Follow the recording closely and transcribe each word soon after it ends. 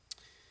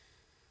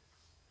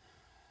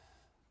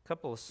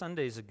couple of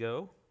Sundays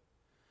ago,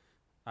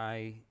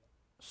 I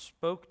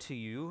spoke to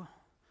you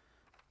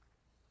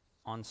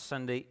on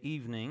Sunday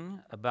evening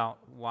about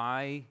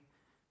why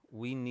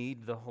we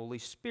need the Holy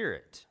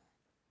Spirit.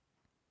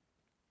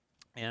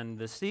 And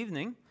this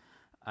evening,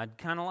 I'd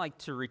kind of like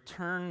to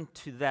return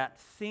to that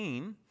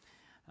theme.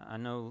 I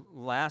know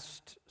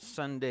last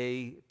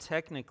Sunday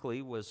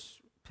technically was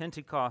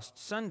Pentecost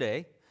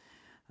Sunday,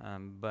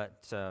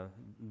 but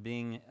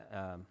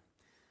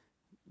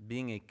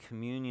being a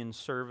communion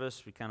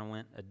service, we kind of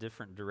went a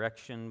different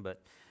direction.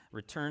 But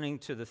returning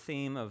to the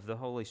theme of the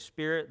Holy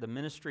Spirit, the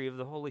ministry of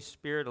the Holy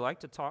Spirit, I'd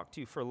like to talk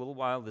to you for a little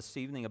while this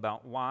evening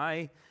about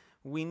why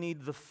we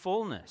need the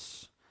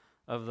fullness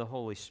of the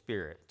Holy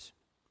Spirit.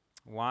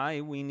 Why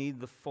we need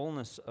the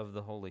fullness of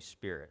the Holy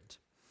Spirit.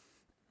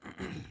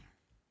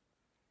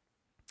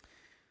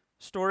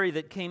 Story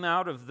that came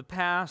out of the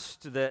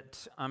past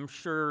that I'm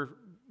sure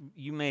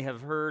you may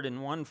have heard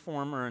in one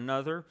form or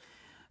another.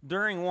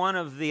 During one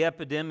of the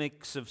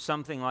epidemics of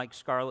something like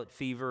scarlet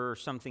fever or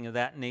something of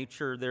that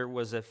nature, there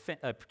was a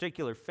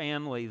particular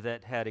family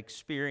that had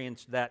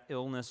experienced that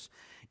illness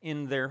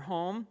in their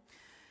home.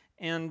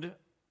 And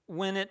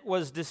when it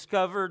was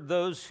discovered,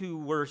 those who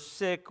were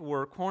sick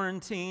were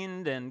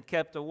quarantined and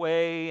kept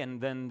away, and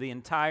then the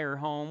entire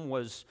home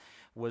was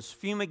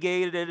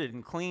fumigated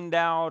and cleaned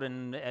out,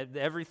 and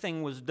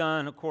everything was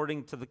done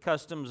according to the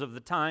customs of the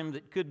time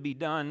that could be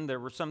done.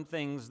 There were some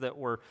things that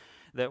were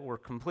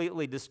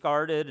completely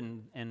discarded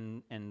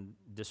and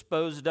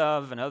disposed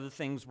of, and other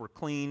things were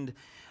cleaned.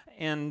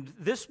 And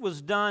this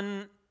was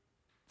done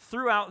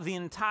throughout the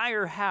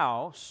entire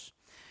house,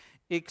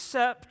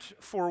 except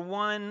for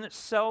one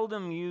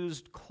seldom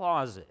used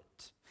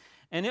closet.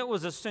 And it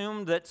was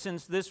assumed that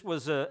since this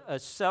was a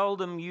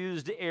seldom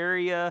used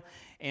area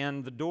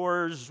and the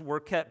doors were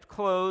kept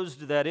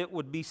closed, that it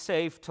would be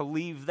safe to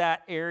leave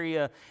that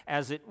area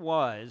as it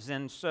was.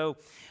 And so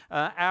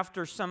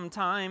after some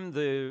time,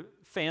 the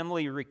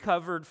family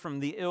recovered from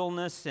the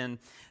illness and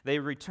they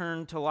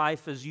returned to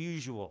life as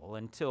usual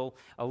until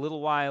a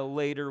little while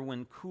later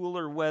when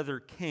cooler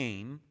weather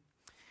came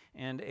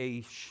and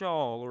a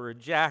shawl or a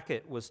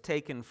jacket was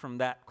taken from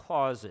that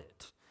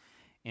closet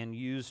and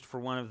used for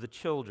one of the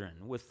children,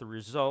 with the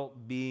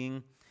result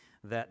being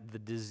that the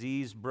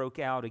disease broke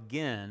out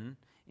again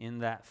in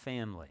that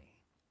family.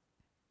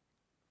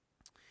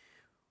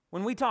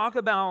 When we talk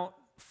about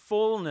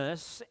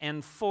fullness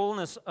and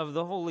fullness of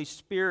the Holy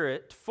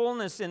Spirit,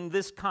 fullness in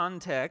this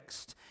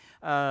context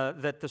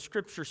that the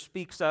Scripture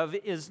speaks of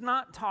is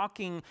not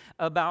talking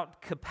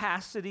about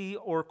capacity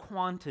or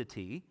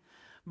quantity,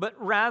 but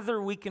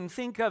rather we can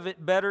think of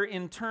it better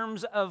in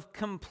terms of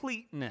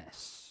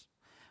completeness.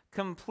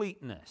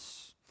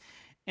 Completeness.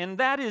 And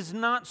that is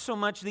not so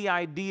much the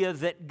idea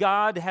that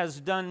God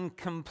has done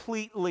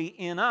completely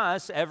in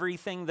us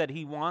everything that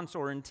He wants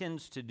or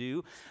intends to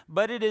do,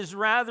 but it is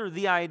rather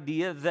the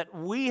idea that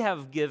we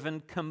have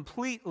given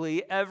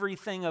completely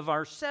everything of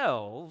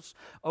ourselves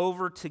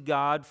over to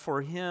God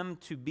for Him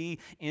to be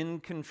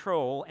in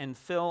control and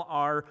fill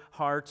our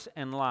hearts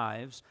and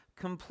lives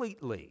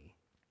completely.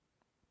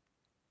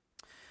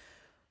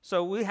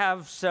 So we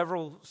have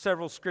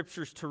several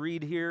scriptures to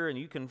read here, and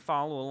you can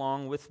follow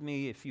along with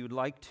me if you'd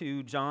like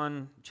to.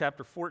 John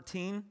chapter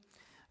 14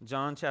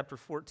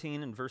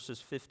 and verses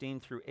 15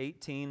 through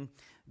 18.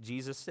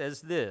 Jesus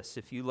says this,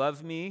 "If you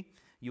love me,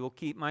 you will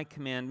keep my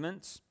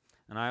commandments,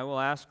 and I will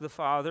ask the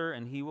Father,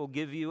 and He will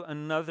give you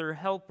another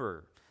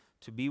helper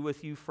to be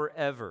with you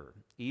forever,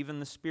 even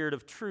the Spirit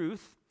of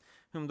truth,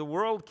 whom the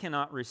world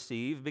cannot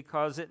receive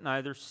because it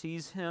neither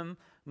sees Him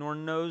nor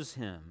knows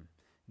Him.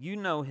 You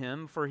know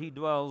Him, for He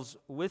dwells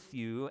with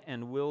you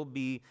and will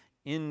be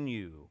in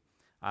you.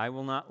 I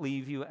will not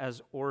leave you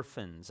as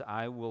orphans.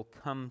 I will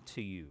come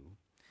to you."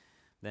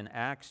 Then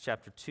Acts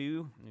chapter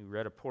 2, we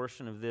read a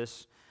portion of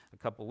this a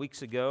couple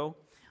weeks ago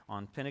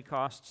on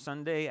Pentecost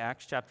Sunday.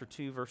 Acts chapter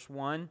 2, verse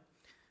 1.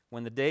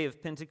 "When the day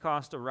of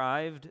Pentecost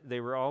arrived, they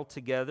were all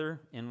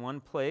together in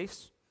one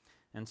place,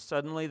 and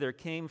suddenly there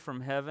came from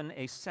heaven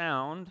a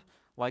sound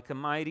like a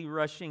mighty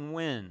rushing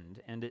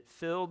wind, and it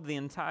filled the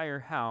entire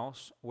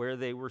house where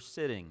they were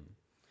sitting.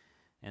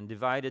 And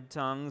divided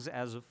tongues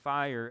as of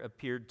fire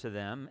appeared to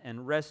them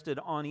and rested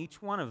on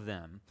each one of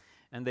them.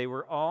 And they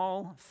were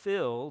all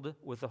filled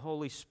with the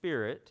Holy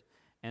Spirit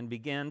and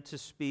began to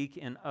speak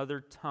in other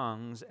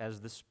tongues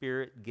as the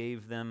Spirit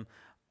gave them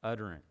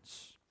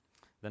utterance."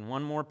 Then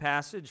one more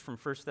passage from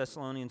 1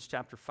 Thessalonians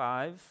chapter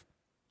 5.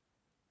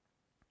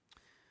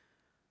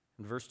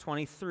 Verse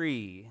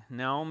 23,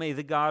 "Now may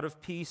the God of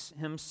peace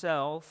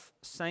Himself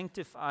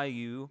sanctify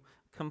you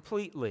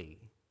completely."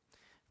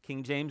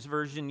 King James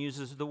Version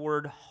uses the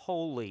word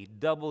holy,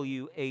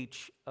 W-H-O-L-L-Y.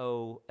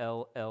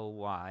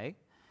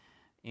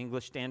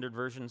 English Standard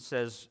Version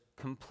says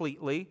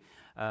completely.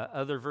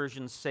 Other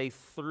versions say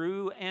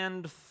through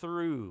and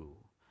through.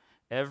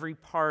 Every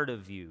part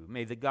of you.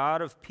 May the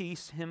God of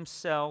peace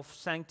Himself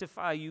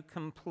sanctify you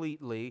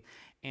completely,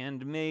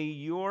 and may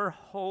your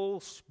whole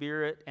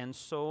spirit and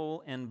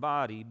soul and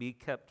body be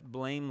kept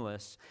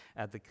blameless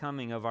at the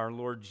coming of our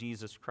Lord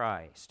Jesus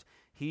Christ.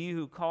 He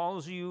who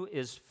calls you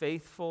is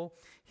faithful.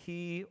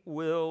 He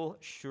will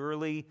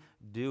surely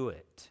do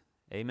it.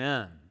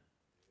 Amen.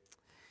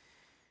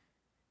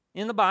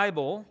 In the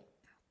Bible,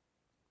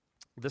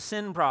 the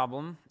sin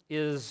problem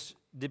is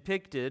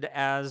depicted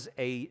as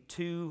a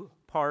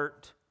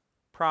two-part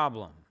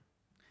problem.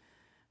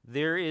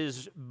 There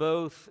is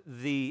both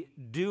the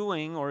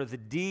doing or the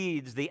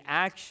deeds, the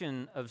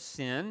action of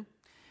sin,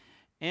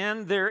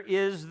 and there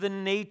is the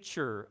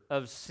nature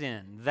of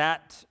sin,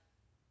 that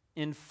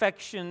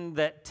infection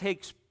that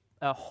takes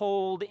a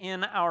hold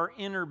in our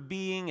inner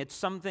being. It's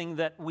something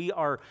that we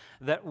are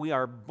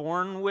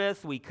born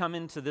with, we come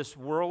into this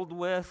world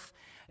with.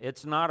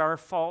 It's not our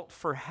fault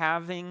for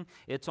having,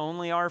 it's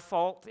only our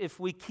fault if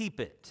we keep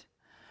it.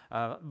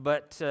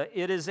 But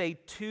it is a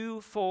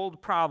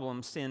twofold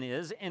problem, sin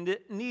is, and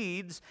it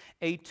needs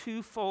a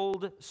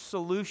twofold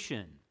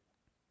solution.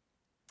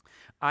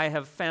 I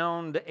have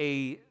found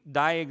a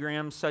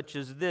diagram such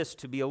as this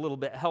to be a little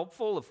bit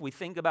helpful if we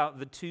think about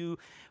the two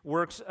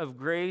works of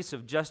grace,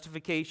 of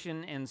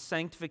justification and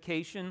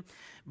sanctification.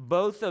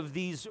 Both of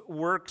these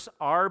works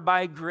are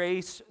by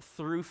grace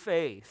through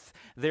faith.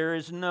 There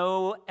is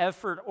no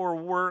effort or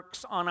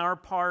works on our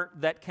part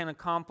that can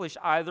accomplish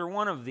either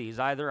one of these,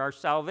 either our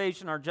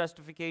salvation, our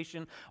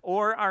justification,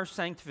 or our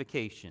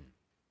sanctification.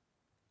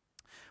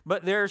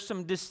 But there are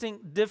some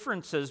distinct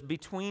differences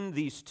between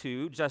these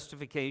two,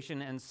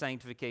 justification and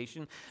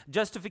sanctification.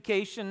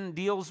 Justification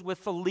deals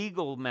with the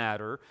legal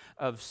matter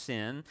of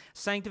sin.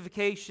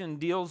 Sanctification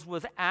deals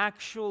with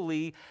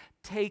actually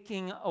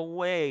taking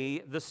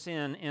away the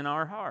sin in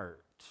our heart.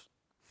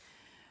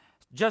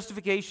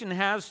 Justification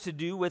has to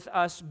do with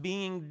us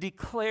being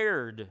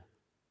declared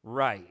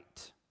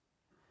right.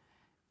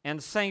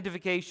 And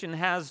sanctification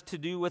has to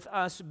do with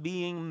us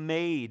being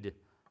made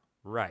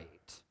right.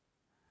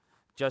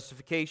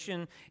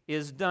 Justification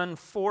is done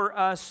for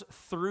us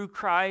through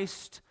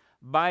Christ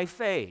by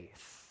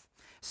faith.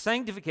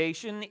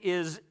 Sanctification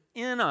is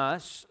in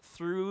us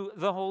through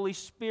the Holy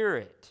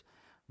Spirit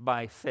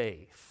by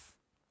faith.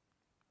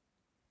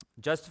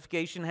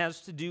 Justification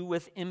has to do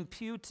with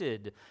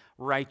imputed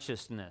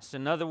righteousness.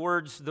 In other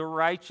words, the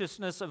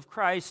righteousness of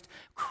Christ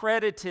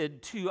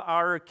credited to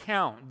our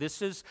account.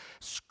 This is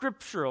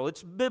scriptural,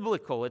 it's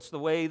biblical, it's the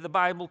way the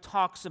Bible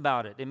talks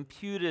about it.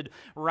 Imputed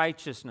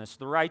righteousness,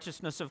 the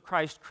righteousness of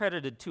Christ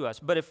credited to us.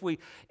 But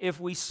if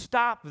we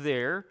stop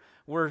there,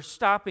 we're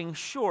stopping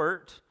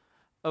short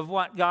of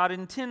what God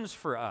intends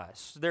for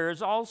us. There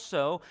is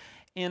also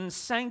in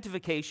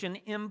sanctification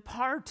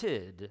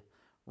imparted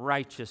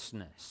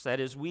righteousness. That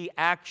is, we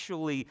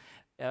actually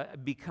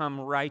become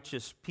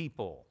righteous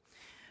people.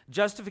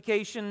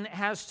 Justification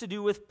has to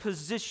do with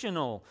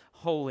positional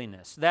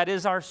holiness. That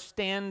is our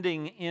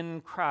standing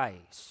in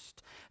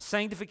Christ.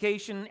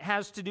 Sanctification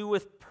has to do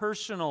with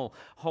personal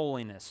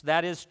holiness.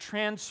 That is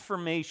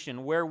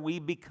transformation, where we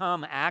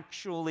become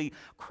actually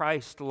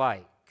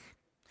Christ-like.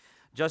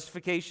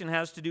 Justification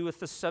has to do with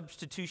the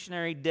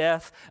substitutionary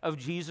death of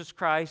Jesus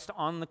Christ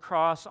on the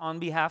cross on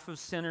behalf of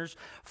sinners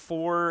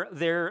for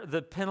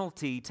the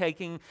penalty,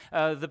 taking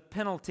the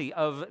penalty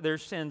of their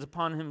sins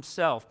upon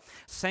himself.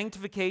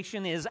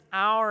 Sanctification is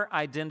our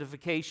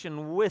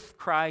identification with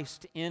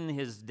Christ in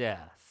his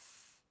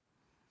death.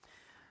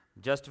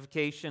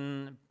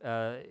 Justification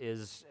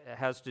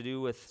has to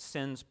do with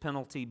sin's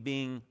penalty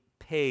being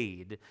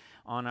paid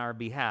on our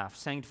behalf.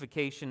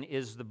 Sanctification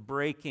is the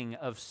breaking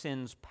of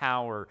sin's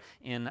power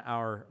in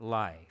our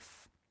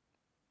life.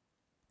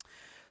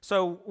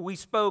 So we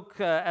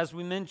spoke, as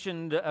we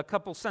mentioned a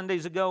couple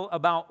Sundays ago,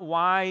 about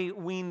why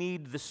we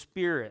need the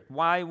Spirit,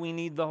 why we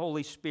need the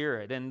Holy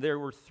Spirit. And there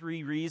were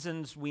three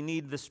reasons we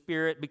need the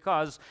Spirit: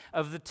 because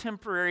of the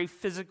temporary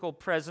physical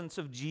presence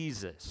of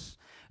Jesus.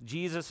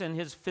 Jesus in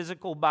his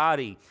physical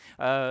body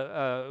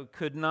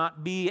could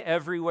not be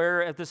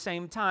everywhere at the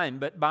same time,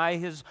 but by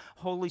his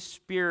Holy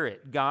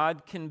Spirit,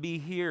 God can be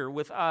here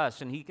with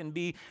us, and he can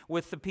be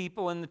with the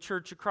people in the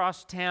church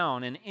across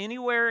town and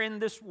anywhere in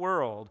this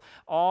world,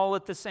 all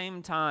at the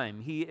same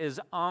time. He is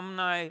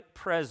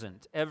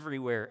omnipresent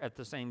everywhere at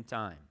the same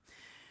time.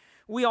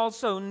 We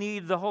also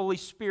need the Holy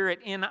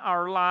Spirit in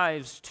our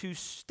lives to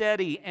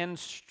steady and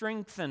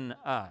strengthen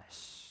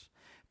us.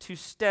 To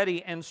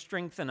steady and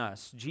strengthen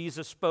us.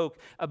 Jesus spoke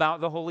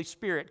about the Holy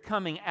Spirit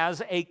coming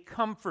as a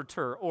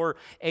comforter or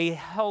a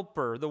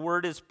helper. The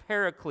word is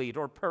paraclete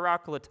or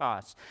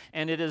parakletos,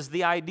 and it is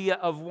the idea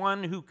of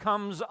one who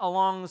comes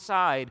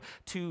alongside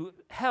to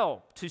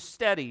help, to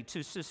steady,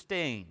 to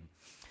sustain.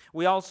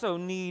 We also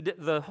need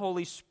the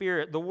Holy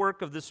Spirit, the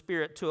work of the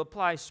Spirit, to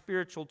apply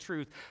spiritual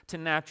truth to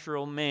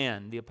natural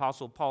man. The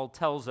Apostle Paul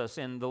tells us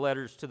in the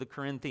letters to the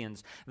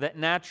Corinthians that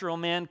natural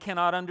man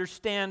cannot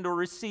understand or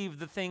receive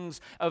the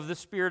things of the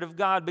Spirit of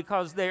God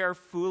because they are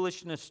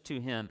foolishness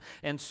to him.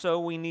 And so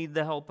we need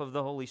the help of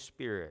the Holy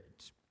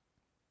Spirit.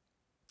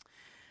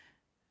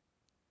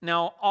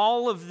 Now,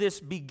 all of this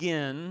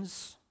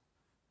begins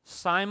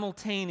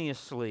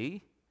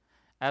simultaneously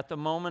at the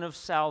moment of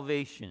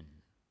salvation.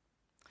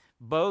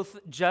 Both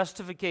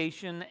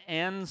justification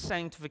and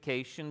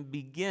sanctification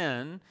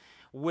begin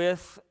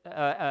with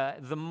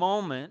the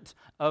moment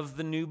of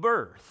the new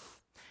birth.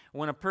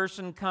 When a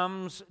person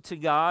comes to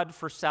God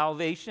for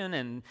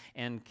salvation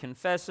and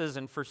confesses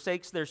and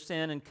forsakes their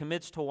sin and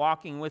commits to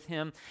walking with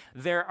Him,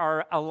 there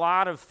are a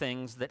lot of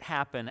things that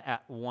happen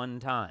at one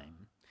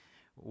time.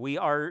 We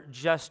are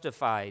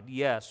justified,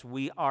 yes.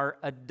 We are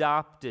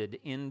adopted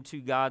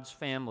into God's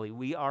family.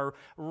 We are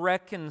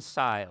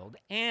reconciled.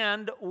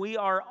 And we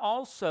are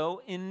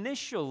also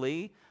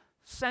initially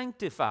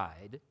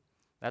sanctified.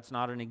 That's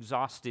not an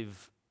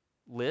exhaustive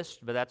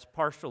list, but that's a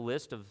partial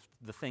list of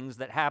the things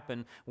that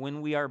happen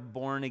when we are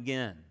born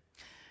again.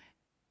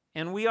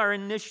 And we are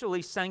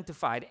initially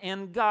sanctified,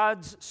 and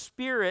God's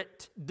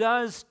Spirit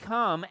does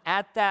come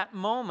at that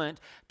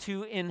moment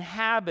to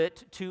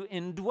inhabit, to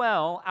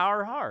indwell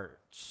our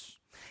hearts.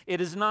 It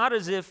is not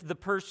as if the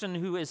person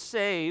who is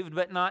saved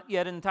but not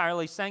yet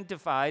entirely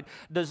sanctified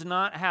does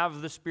not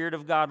have the Spirit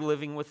of God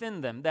living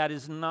within them. That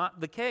is not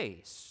the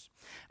case.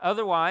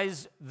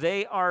 Otherwise,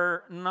 they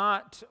are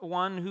not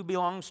one who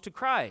belongs to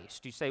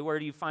Christ. You say, where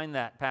do you find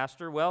that,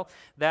 Pastor? Well,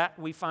 that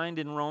we find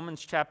in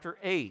Romans chapter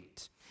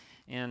 8.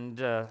 And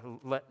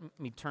let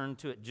me turn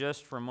to it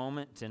just for a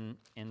moment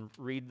and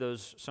read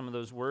some of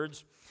those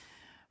words.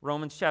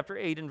 Romans chapter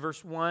 8 and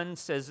verse 1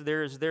 says,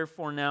 "There is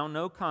therefore now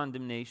no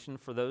condemnation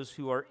for those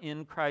who are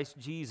in Christ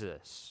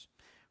Jesus.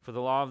 For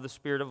the law of the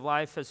Spirit of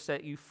life has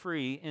set you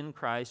free in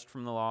Christ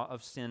from the law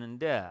of sin and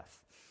death.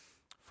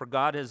 For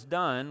God has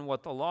done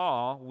what the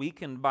law,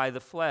 weakened by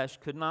the flesh,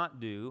 could not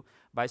do.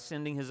 By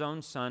sending His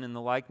own Son in the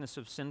likeness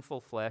of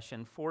sinful flesh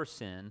and for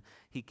sin,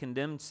 He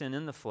condemned sin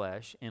in the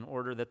flesh in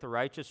order that the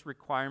righteous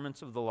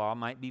requirements of the law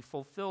might be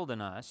fulfilled in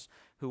us,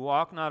 who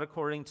walk not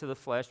according to the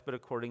flesh, but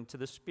according to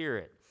the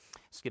Spirit."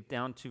 Skip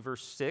down to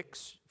verse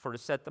 6. "For to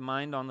set the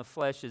mind on the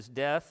flesh is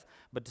death,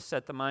 but to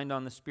set the mind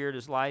on the Spirit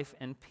is life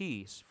and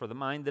peace. For the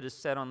mind that is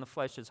set on the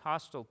flesh is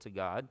hostile to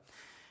God,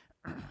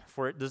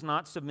 for it does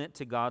not submit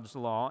to God's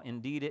law.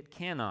 Indeed, it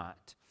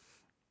cannot.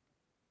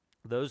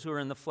 Those who are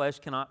in the flesh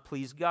cannot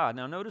please God."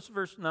 Now notice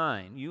verse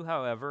 9. "You,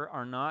 however,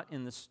 are not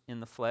in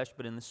the flesh,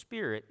 but in the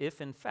Spirit,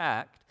 if in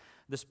fact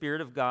the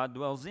Spirit of God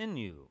dwells in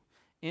you.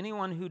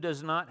 Anyone who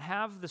does not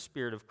have the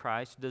Spirit of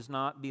Christ does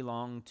not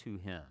belong to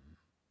Him."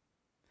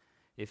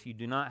 If you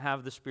do not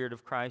have the Spirit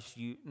of Christ,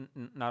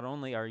 not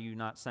only are you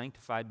not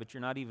sanctified, but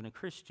you're not even a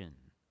Christian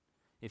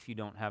if you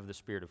don't have the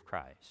Spirit of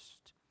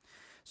Christ.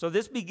 So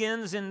this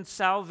begins in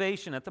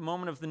salvation at the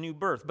moment of the new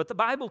birth. But the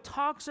Bible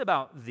talks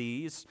about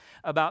these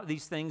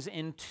things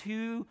in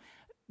two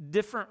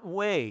different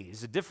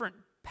ways, different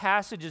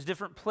passages,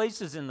 different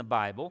places in the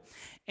Bible.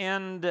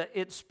 And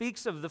it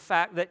speaks of the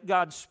fact that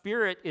God's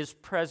Spirit is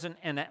present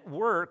and at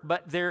work,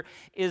 but there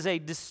is a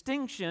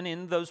distinction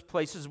in those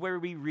places where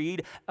we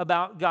read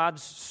about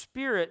God's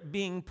Spirit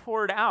being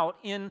poured out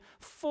in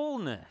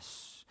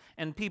fullness,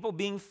 and people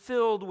being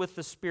filled with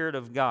the Spirit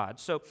of God.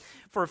 So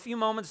for a few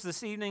moments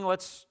this evening,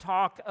 let's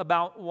talk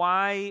about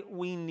why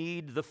we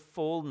need the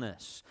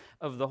fullness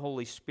of the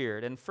Holy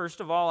Spirit. And first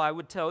of all, I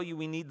would tell you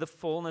we need the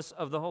fullness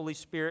of the Holy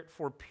Spirit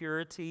for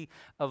purity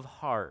of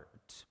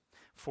heart.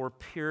 For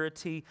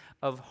purity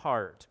of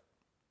heart.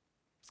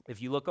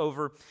 If you look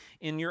over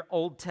in your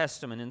Old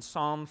Testament, in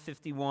Psalm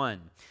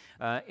 51,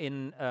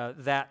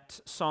 that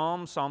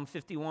Psalm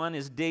 51,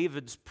 is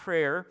David's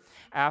prayer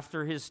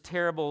after his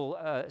terrible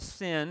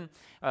sin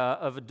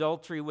of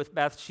adultery with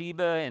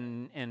Bathsheba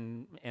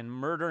and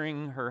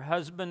murdering her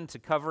husband to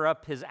cover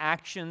up his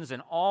actions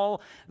and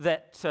all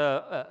that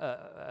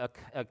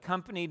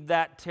accompanied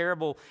that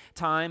terrible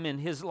time in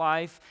his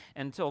life,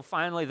 until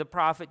finally the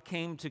prophet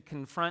came to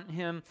confront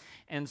him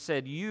and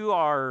said, "You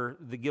are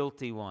the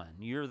guilty one.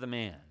 You're the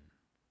man."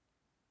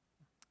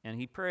 And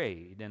he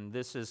prayed, and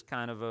this is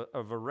kind of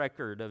a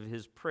record of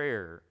his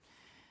prayer.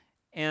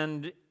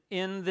 And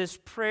in this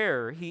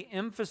prayer, he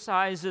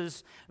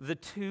emphasizes the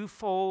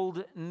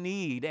twofold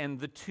need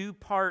and the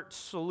two-part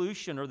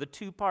solution, or the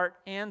two-part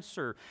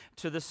answer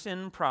to the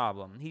sin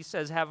problem. He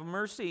says, "Have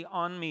mercy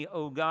on me,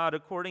 O God,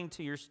 according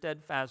to your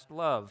steadfast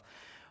love.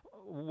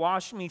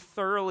 Wash me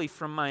thoroughly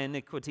from my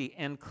iniquity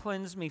and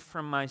cleanse me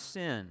from my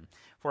sin.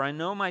 For I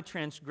know my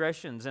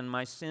transgressions, and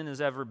my sin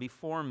is ever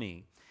before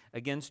me.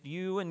 Against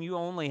you and you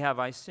only have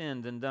I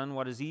sinned and done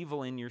what is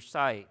evil in your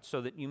sight, so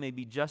that you may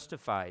be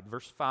justified."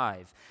 Verse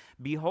 5,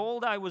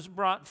 "Behold, I was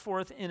brought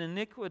forth in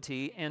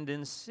iniquity, and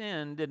in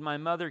sin did my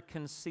mother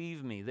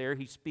conceive me." There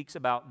he speaks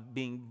about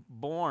being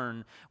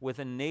born with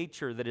a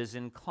nature that is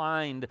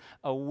inclined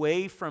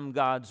away from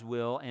God's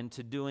will and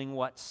to doing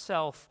what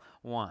self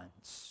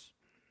wants.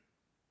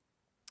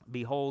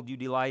 "Behold, you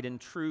delight in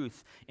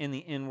truth in the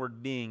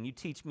inward being. You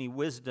teach me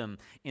wisdom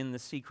in the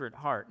secret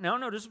heart." Now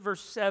notice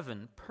verse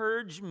 7.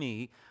 "Purge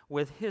me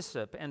with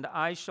hyssop, and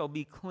I shall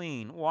be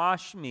clean.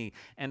 Wash me,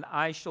 and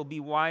I shall be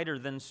whiter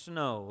than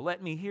snow.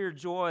 Let me hear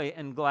joy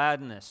and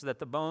gladness, that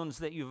the bones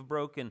that you have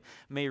broken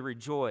may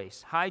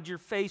rejoice. Hide your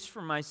face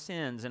from my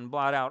sins and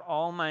blot out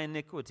all my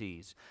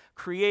iniquities.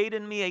 Create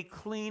in me a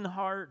clean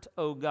heart,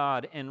 O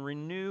God, and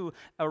renew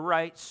a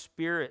right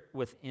spirit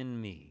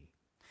within me."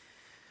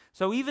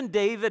 So even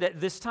David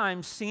at this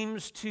time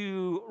seems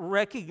to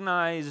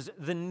recognize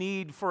the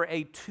need for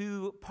a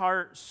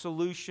two-part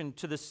solution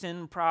to the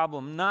sin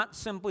problem, not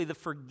simply the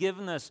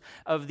forgiveness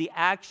of the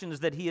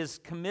actions that he has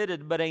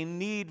committed, but a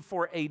need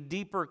for a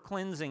deeper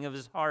cleansing of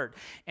his heart.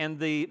 And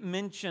the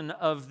mention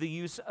of the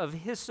use of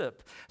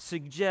hyssop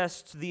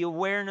suggests the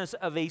awareness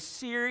of a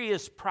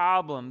serious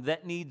problem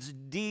that needs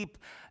deep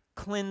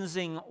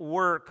cleansing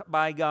work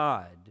by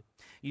God.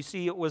 You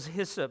see, it was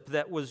hyssop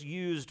that was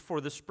used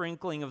for the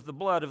sprinkling of the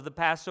blood of the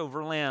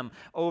Passover lamb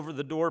over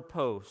the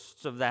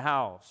doorposts of the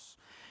house.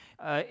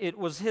 It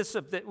was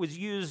hyssop that was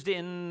used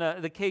in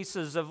the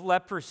cases of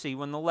leprosy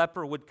when the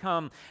leper would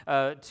come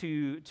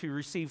to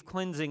receive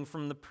cleansing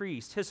from the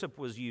priest. Hyssop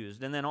was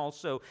used, and then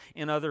also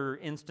in other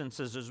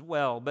instances as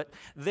well. But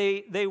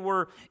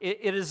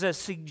it is a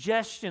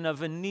suggestion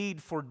of a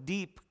need for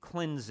deep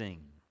cleansing.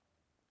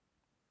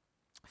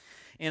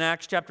 In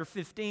Acts chapter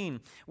 15,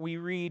 we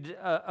read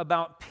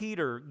about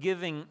Peter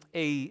giving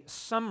a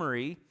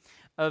summary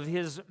of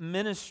his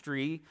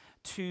ministry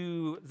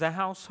to the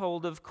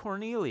household of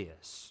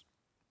Cornelius.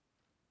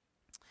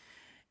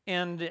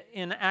 And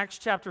in Acts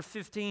chapter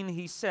 15,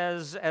 he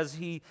says, as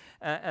he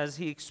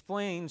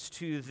explains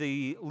to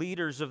the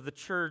leaders of the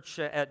church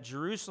at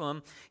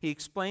Jerusalem, he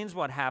explains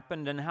what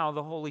happened and how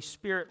the Holy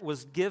Spirit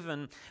was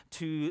given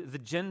to the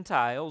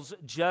Gentiles,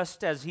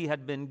 just as he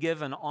had been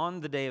given on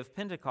the day of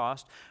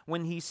Pentecost.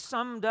 When he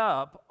summed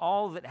up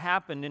all that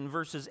happened in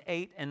verses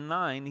 8 and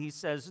 9, he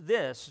says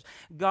this: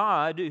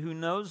 God, who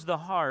knows the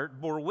heart,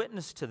 bore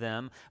witness to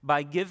them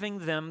by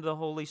giving them the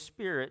Holy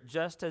Spirit,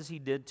 just as he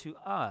did to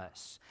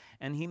us.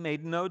 And he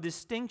made no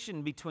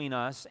distinction between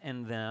us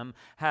and them,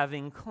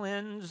 having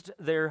cleansed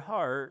their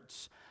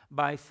hearts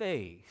by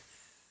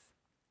faith.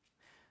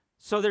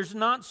 So there's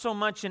not so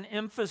much an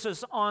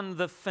emphasis on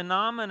the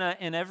phenomena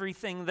and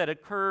everything that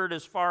occurred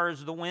as far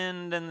as the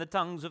wind and the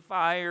tongues of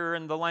fire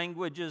and the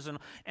languages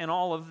and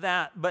all of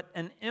that, but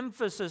an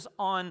emphasis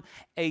on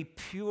a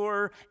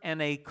pure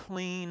and a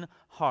clean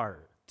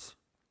heart.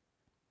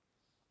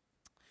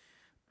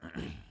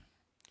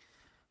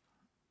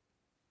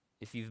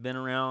 If you've been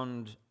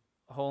around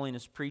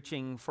holiness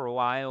preaching for a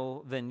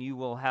while, then you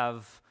will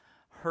have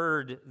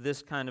heard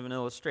this kind of an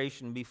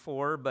illustration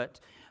before, but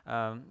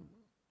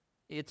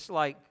it's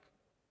like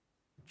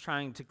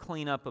trying to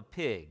clean up a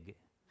pig.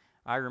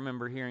 I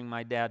remember hearing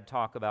my dad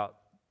talk about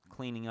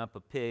cleaning up a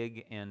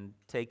pig and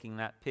taking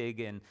that pig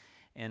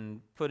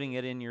and putting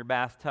it in your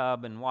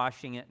bathtub and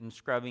washing it and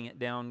scrubbing it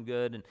down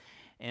good,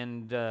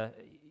 and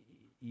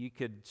you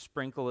could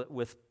sprinkle it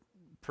with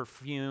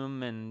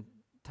perfume and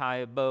tie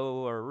a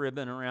bow or a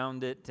ribbon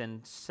around it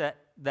and set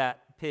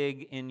that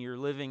pig in your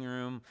living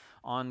room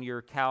on your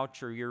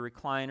couch or your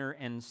recliner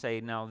and say,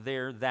 now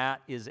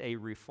that is a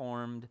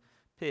reformed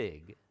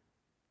pig.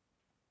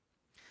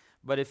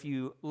 But if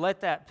you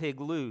let that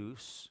pig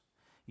loose,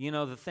 you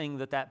know the thing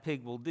that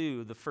pig will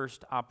do, the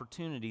first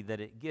opportunity that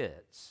it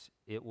gets,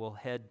 it will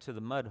head to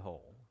the mud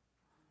hole.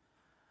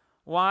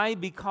 Why?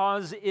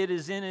 Because it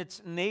is in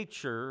its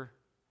nature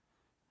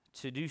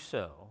to do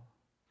so.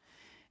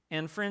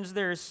 And friends,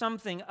 there is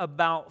something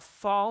about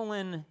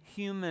fallen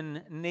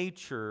human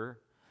nature,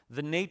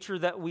 the nature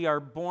that we are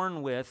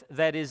born with,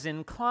 that is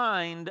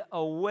inclined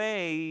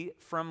away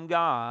from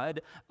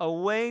God,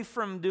 away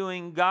from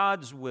doing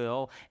God's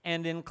will,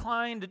 and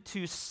inclined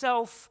to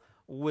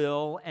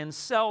self-will and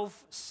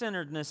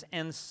self-centeredness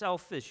and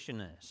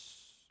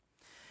selfishness.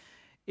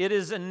 It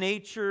is a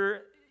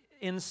nature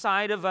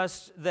inside of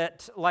us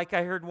that, like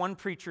I heard one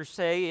preacher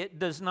say, it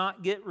does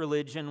not get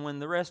religion when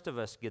the rest of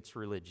us gets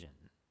religion.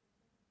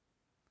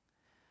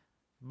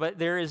 But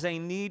there is a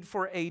need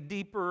for a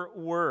deeper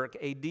work,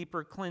 a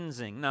deeper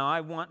cleansing. Now,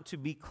 I want to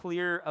be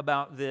clear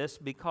about this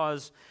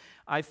because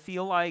I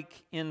feel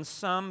like in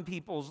some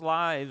people's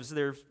lives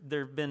there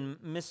have been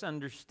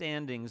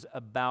misunderstandings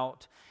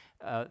about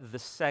the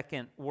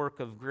second work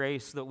of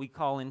grace that we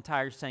call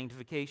entire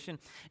sanctification.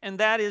 And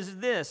that is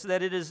this,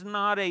 that it is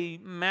not a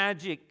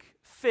magic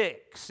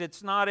fix.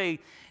 It's not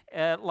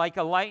like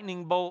a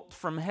lightning bolt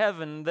from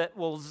heaven that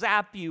will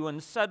zap you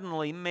and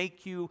suddenly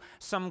make you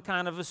some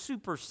kind of a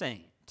super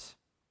saint.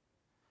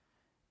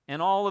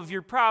 And all of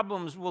your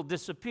problems will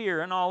disappear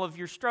and all of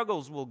your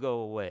struggles will go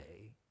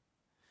away.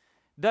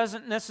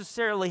 Doesn't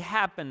necessarily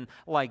happen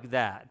like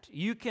that.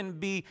 You can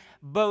be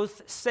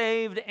both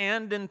saved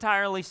and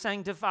entirely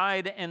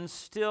sanctified and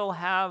still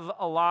have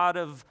a lot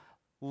of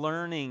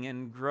learning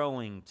and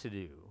growing to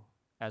do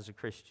as a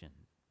Christian.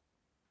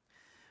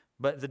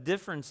 But the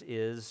difference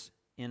is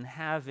in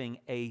having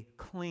a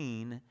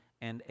clean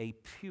and a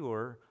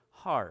pure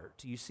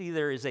heart. You see,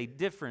 there is a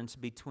difference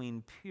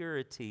between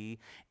purity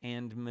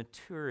and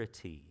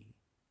maturity.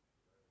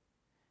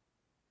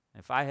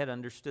 If I had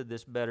understood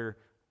this better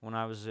when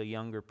I was a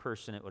younger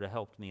person, it would have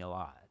helped me a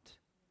lot.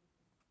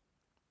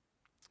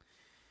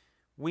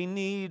 We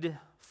need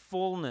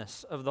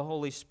fullness of the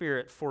Holy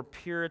Spirit for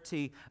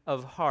purity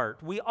of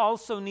heart. We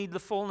also need the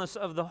fullness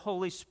of the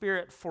Holy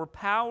Spirit for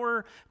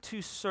power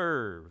to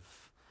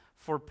serve,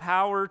 for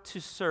power to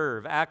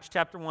serve. Acts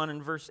chapter 1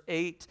 and verse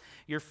 8,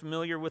 you're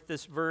familiar with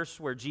this verse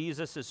where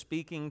Jesus is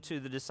speaking to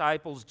the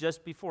disciples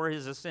just before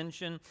his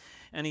ascension,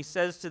 and he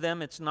says to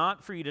them, "It's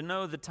not for you to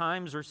know the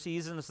times or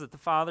seasons that the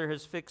Father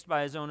has fixed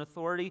by his own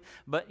authority,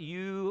 but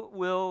you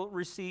will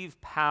receive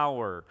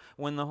power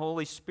when the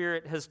Holy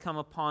Spirit has come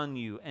upon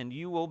you, and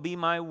you will be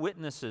my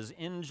witnesses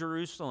in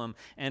Jerusalem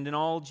and in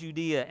all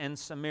Judea and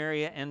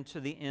Samaria and to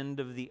the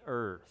end of the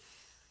earth."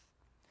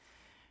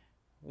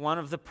 One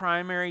of the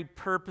primary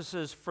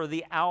purposes for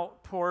the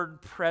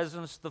outpoured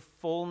presence, the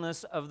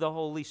fullness of the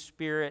Holy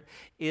Spirit,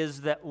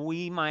 is that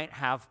we might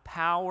have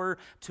power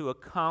to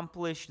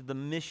accomplish the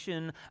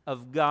mission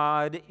of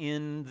God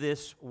in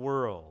this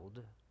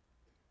world.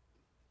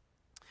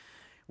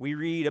 We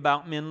read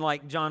about men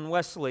like John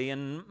Wesley,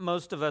 and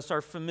most of us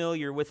are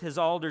familiar with his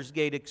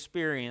Aldersgate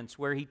experience,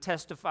 where he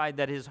testified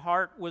that his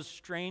heart was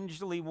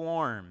strangely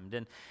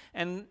warmed.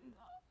 And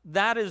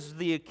that is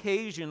the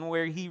occasion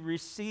where he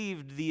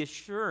received the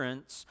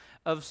assurance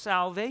of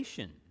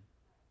salvation.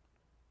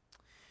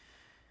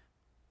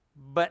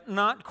 But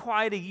not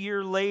quite a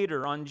year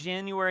later, on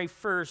January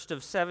 1st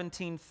of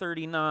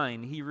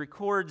 1739, he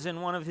records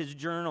in one of his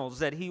journals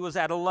that he was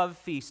at a love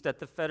feast at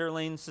the Fetter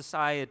Lane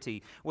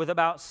Society with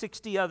about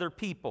 60 other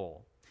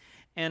people.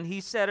 And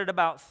he said at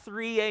about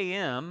 3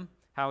 a.m.,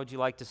 how would you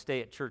like to stay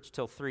at church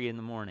till 3 in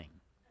the morning?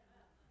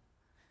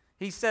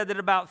 He said that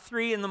about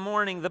 3 in the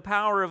morning, the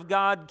power of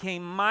God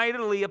came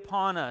mightily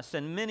upon us,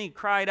 and many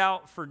cried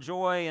out for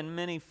joy, and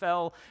many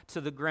fell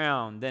to the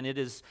ground. And it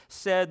is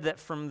said that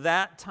from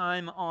that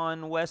time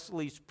on,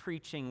 Wesley's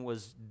preaching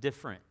was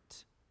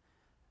different.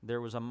 There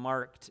was a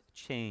marked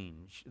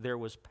change. There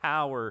was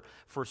power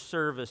for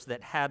service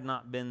that had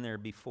not been there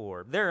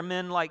before. There are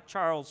men like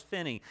Charles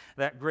Finney,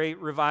 that great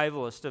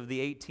revivalist of the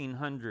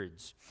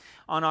 1800s.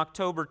 On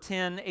October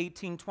 10,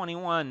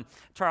 1821,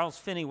 Charles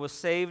Finney was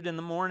saved in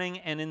the morning,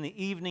 and in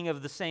the evening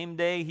of the same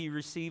day, he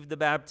received the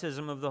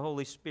baptism of the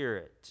Holy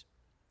Spirit.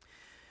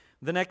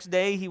 The next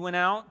day, he went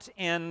out,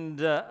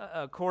 and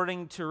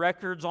according to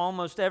records,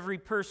 almost every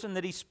person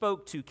that he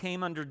spoke to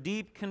came under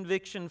deep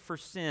conviction for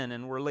sin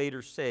and were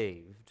later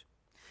saved.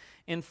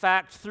 In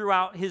fact,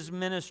 throughout his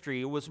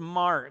ministry, it was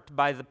marked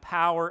by the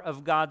power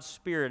of God's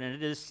Spirit. And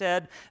it is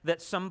said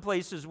that some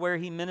places where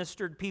he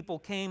ministered, people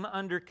came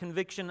under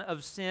conviction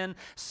of sin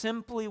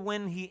simply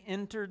when he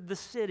entered the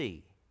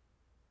city.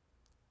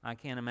 I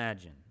can't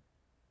imagine.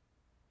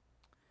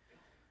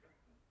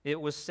 It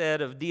was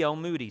said of D.L.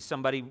 Moody,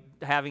 somebody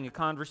having a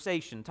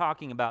conversation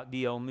talking about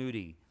D.L.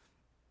 Moody,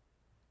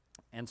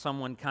 and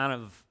someone kind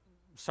of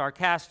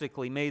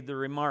sarcastically made the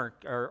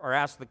remark or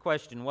asked the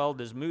question, well,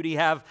 does Moody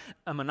have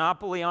a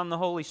monopoly on the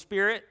Holy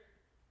Spirit?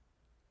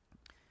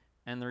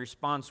 And the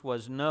response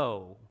was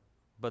no,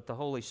 but the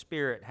Holy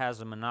Spirit has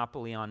a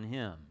monopoly on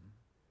him.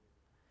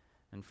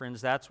 And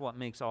friends, that's what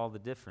makes all the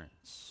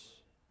difference.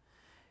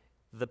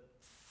 The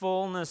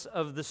fullness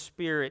of the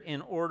Spirit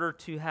in order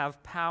to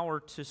have power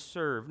to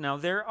serve. Now,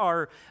 there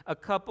are a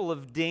couple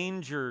of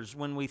dangers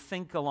when we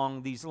think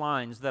along these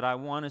lines that I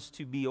want us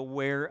to be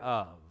aware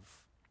of.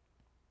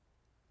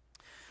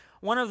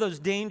 One of those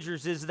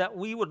dangers is that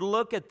we would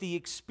look at the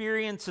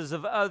experiences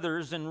of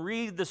others and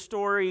read the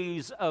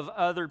stories of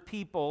other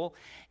people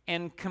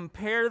and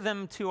compare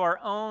them to our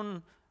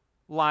own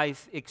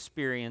life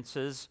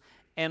experiences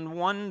and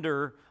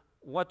wonder,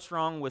 what's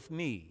wrong with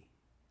me?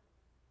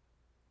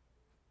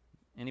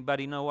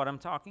 Anybody know what I'm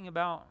talking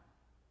about?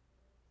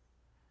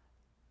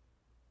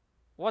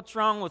 What's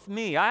wrong with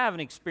me? I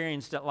haven't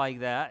experienced it like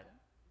that.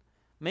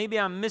 Maybe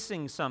I'm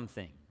missing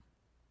something.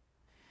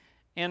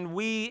 And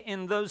we,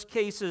 in those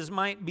cases,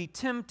 might be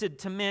tempted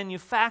to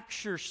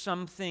manufacture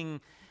something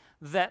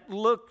that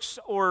looks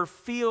or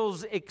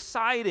feels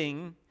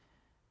exciting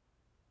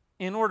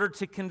in order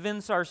to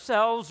convince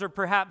ourselves or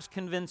perhaps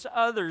convince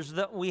others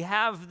that we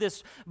have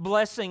this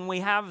blessing,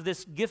 we have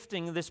this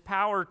gifting, this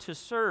power to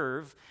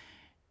serve,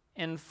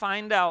 and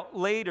find out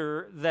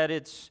later that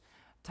it's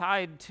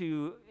tied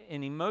to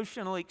an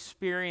emotional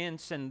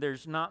experience and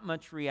there's not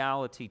much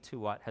reality to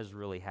what has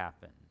really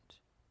happened.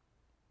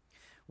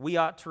 We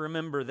ought to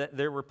remember that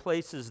there were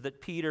places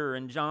that Peter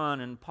and John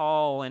and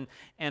Paul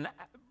and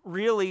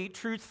really,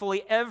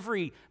 truthfully,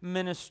 every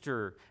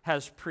minister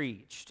has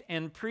preached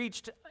and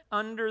preached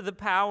under the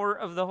power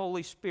of the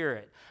Holy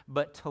Spirit,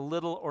 but to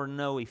little or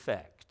no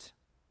effect.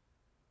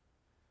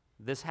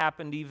 This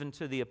happened even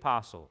to the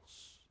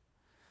apostles.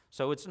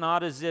 So it's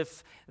not as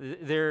if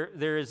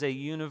there is a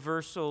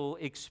universal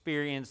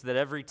experience that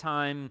every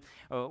time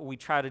we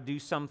try to do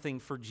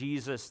something for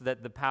Jesus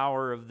that the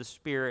power of the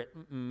Spirit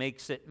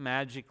makes it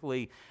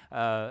magically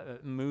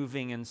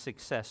moving and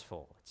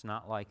successful. It's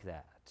not like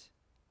that.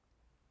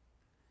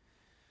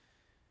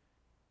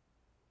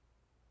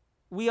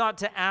 We ought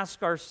to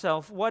ask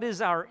ourselves, what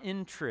is our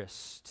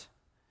interest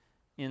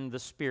in the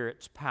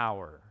Spirit's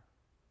power?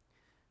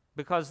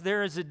 Because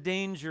there is a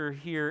danger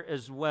here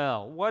as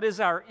well. What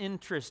is our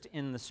interest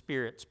in the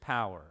Spirit's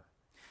power?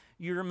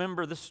 You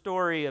remember the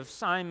story of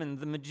Simon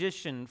the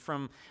magician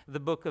from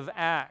the book of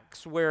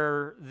Acts,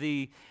 where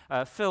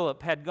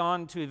Philip had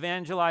gone to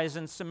evangelize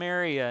in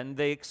Samaria, and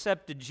they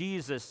accepted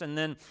Jesus, and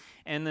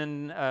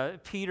then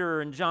Peter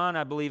and John,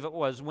 I believe it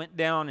was, went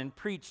down and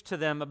preached to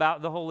them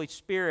about the Holy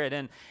Spirit,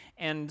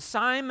 and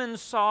Simon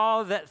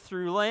saw that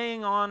through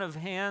laying on of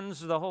hands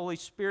the Holy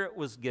Spirit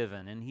was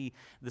given, and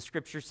the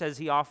Scripture says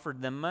he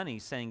offered them money,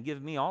 saying,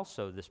 "Give me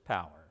also this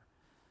power,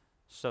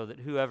 so that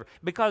whoever..."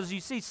 Because you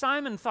see,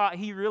 Simon thought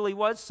he really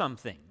was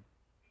something.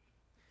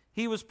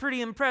 He was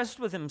pretty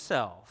impressed with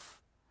himself.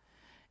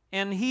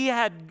 And he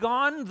had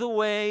gone the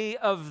way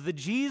of the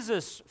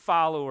Jesus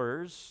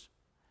followers,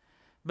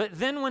 but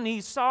then when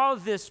he saw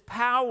this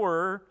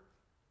power,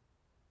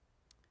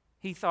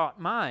 he thought,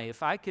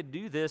 if I could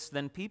do this,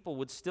 then people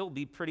would still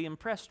be pretty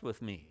impressed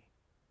with me.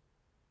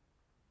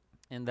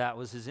 And that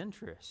was his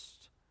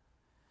interest.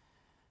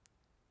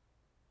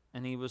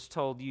 And he was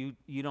told, you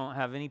don't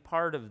have any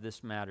part of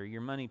this matter.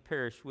 Your money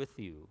perish with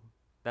you.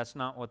 That's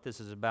not what this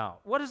is about.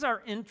 What is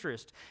our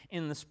interest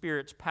in the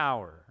Spirit's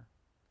power?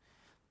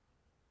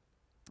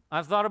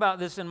 I've thought about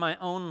this in my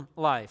own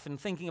life and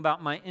thinking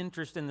about my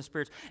interest in the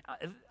Spirit.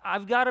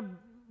 I've got to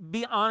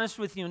be honest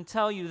with you and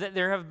tell you that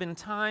there have been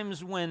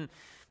times when,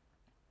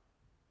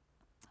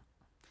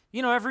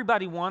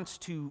 everybody wants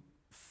to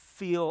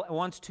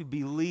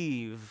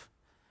believe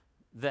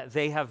that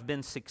they have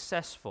been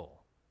successful.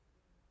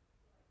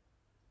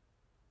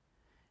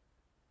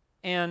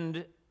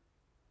 And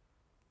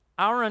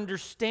our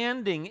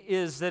understanding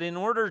is that in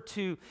order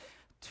to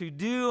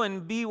do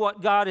and be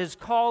what God has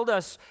called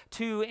us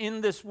to in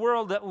this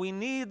world, that we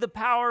need the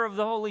power of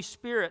the Holy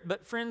Spirit.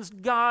 But friends,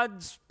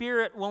 God's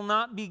Spirit will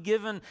not be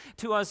given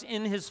to us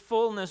in His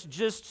fullness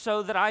just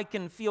so that I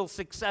can feel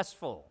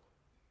successful,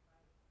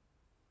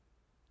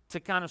 to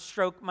kind of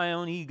stroke my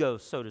own ego,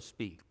 so to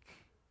speak.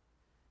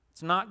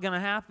 It's not going to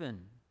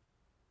happen.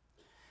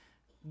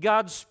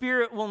 God's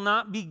Spirit will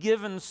not be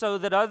given so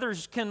that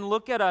others can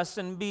look at us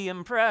and be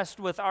impressed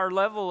with our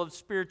level of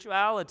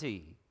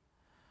spirituality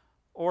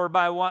or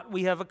by what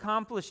we have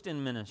accomplished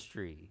in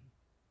ministry.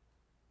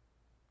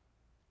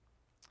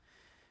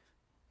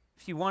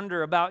 If you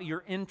wonder about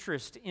your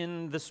interest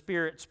in the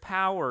Spirit's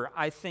power,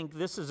 I think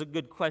this is a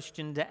good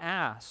question to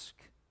ask.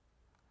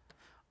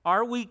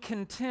 Are we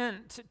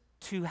content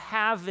to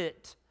have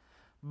it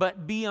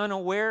but be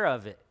unaware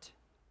of it?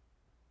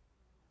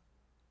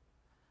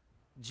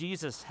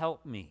 Jesus,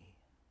 help me.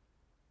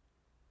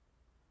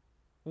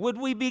 Would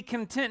we be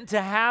content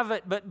to have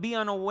it but be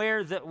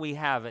unaware that we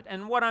have it?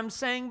 And what I'm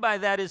saying by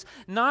that is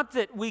not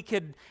that we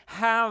could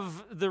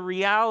have the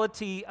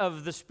reality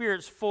of the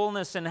Spirit's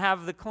fullness and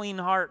have the clean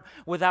heart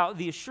without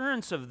the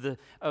assurance of the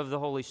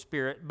Holy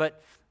Spirit,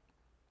 but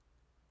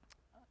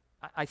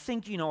I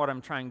think you know what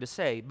I'm trying to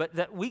say, but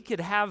that we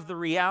could have the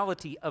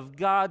reality of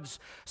God's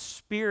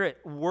Spirit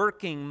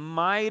working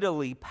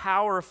mightily,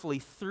 powerfully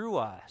through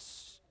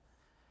us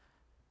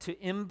to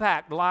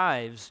impact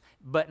lives,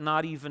 but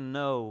not even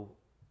know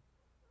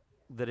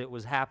that it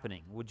was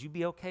happening. Would you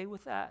be okay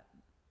with that?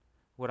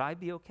 Would I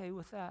be okay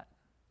with that?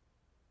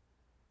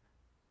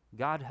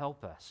 God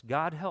help us.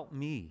 God help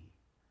me.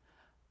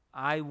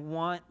 I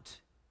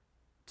want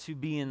to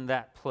be in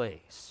that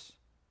place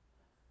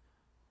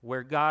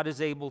where God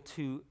is able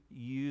to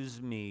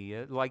use me.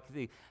 Like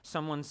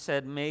someone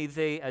said,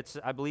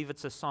 I believe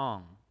it's a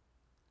song.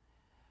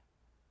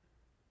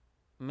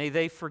 May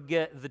they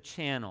forget the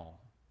channel.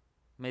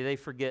 May they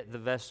forget the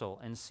vessel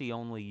and see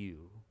only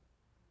you.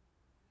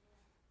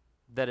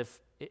 That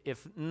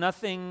if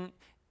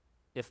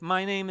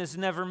my name is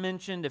never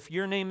mentioned, if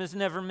your name is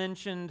never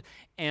mentioned,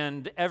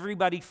 and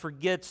everybody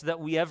forgets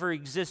that we ever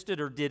existed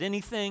or did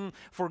anything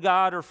for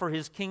God or for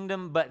His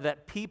kingdom, but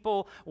that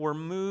people were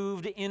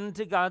moved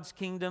into God's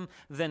kingdom,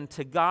 then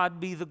to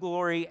God be the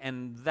glory,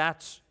 and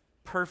that's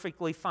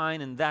perfectly fine,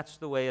 and that's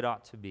the way it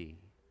ought to be.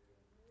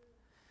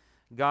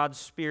 God's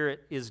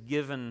Spirit is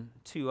given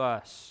to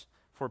us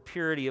for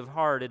purity of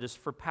heart. It is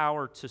for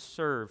power to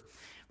serve.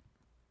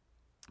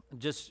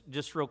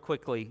 Just real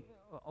quickly,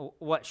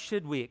 what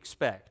should we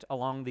expect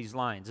along these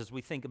lines as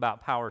we think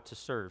about power to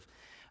serve?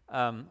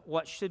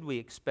 What should we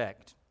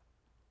expect?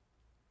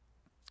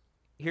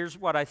 Here's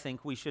what I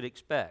think we should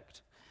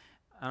expect.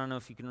 I don't know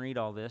if you can read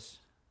all this.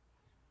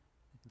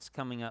 It's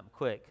coming up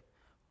quick.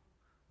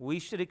 We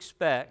should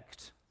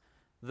expect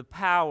the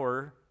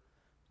power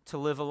to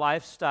live a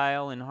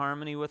lifestyle in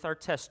harmony with our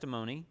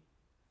testimony,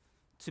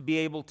 to be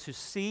able to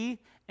see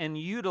and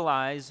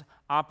utilize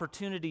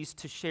opportunities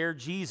to share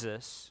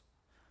Jesus,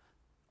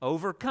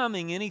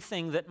 overcoming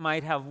anything that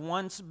might have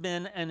once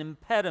been an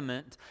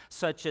impediment,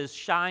 such as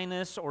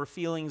shyness or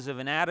feelings of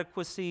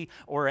inadequacy,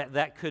 or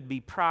that could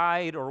be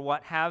pride or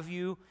what have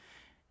you,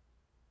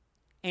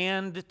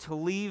 and to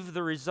leave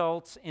the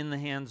results in the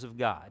hands of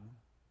God.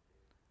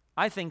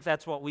 I think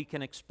that's what we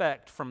can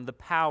expect from the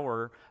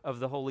power of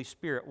the Holy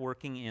Spirit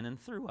working in and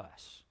through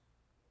us.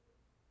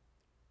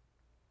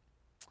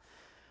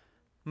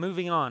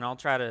 Moving on, I'll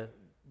try to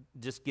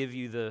just give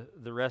you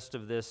the rest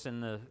of this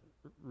in the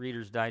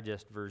Reader's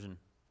Digest version.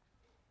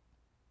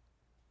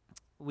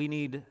 we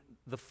need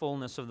the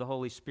fullness of the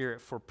Holy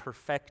Spirit for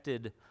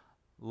perfected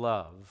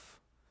love.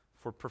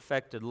 For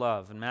perfected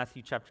love. In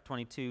Matthew chapter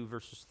 22,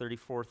 verses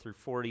 34 through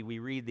 40, we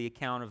read the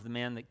account of the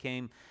man that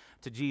came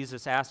to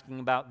Jesus asking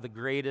about the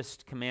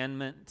greatest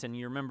commandment. And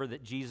you remember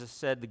that Jesus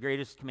said the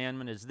greatest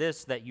commandment is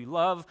this, that you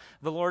love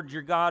the Lord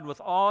your God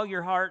with all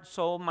your heart,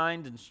 soul,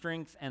 mind, and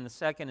strength. And the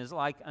second is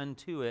like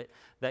unto it,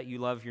 that you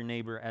love your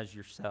neighbor as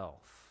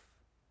yourself.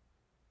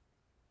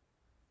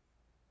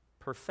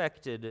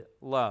 Perfected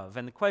love.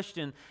 And the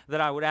question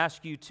that I would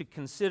ask you to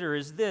consider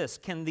is this: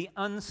 can the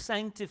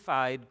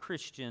unsanctified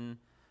Christian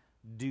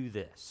do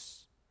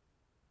this?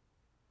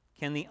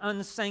 Can the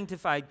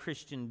unsanctified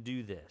Christian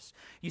do this?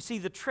 You see,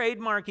 the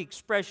trademark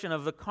expression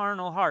of the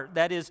carnal heart,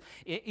 that is,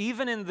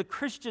 even in the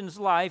Christian's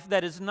life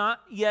that has not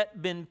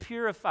yet been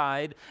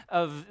purified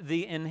of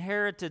the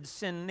inherited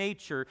sin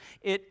nature,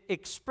 it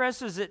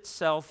expresses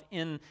itself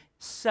in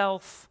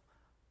self-will,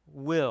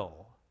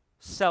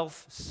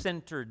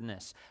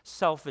 self-centeredness,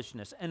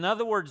 selfishness. In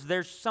other words,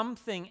 there's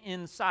something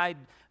inside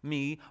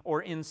me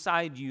or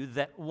inside you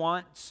that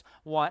wants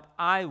what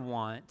I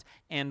want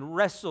and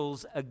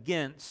wrestles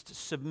against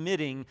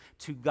submitting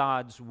to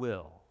God's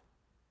will.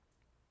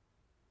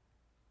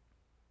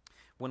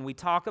 When we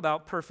talk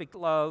about perfect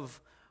love,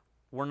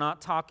 we're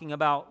not talking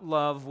about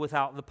love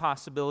without the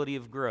possibility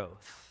of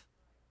growth.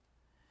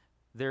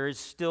 There is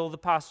still the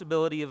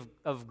possibility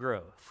of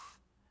growth.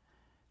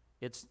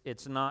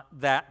 It's not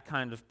that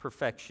kind of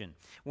perfection.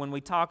 When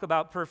we talk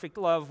about perfect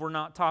love, we're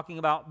not talking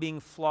about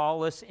being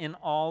flawless in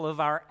all of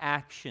our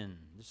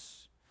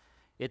actions.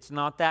 It's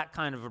not that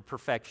kind of a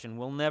perfection.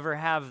 We'll never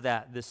have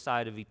that this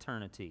side of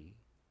eternity.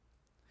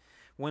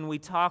 When we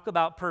talk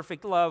about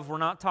perfect love, we're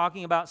not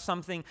talking about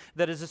something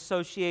that is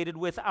associated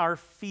with our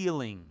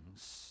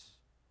feelings.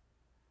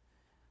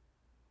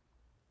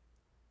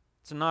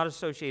 It's not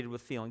associated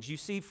with feelings. You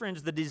see,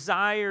 friends, the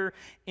desire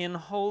in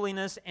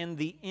holiness and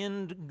the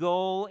end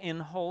goal in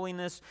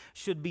holiness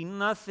should be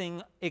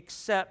nothing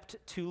except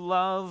to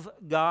love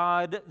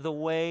God the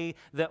way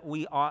that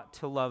we ought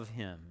to love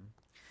Him.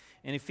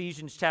 In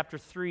Ephesians chapter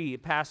 3, a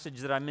passage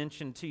that I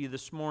mentioned to you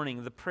this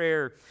morning, the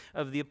prayer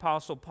of the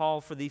Apostle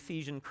Paul for the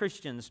Ephesian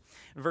Christians,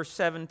 verse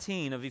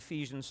 17 of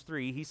Ephesians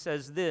 3, he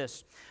says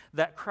this,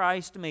 that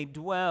Christ may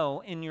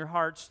dwell in your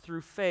hearts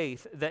through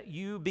faith, that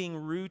you, being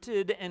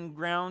rooted and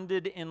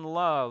grounded in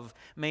love,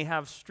 may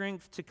have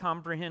strength to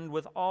comprehend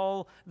with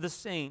all the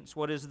saints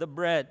what is the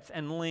breadth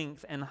and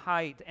length and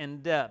height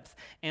and depth,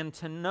 and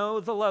to know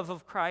the love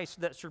of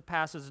Christ that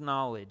surpasses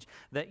knowledge,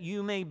 that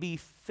you may be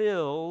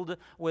filled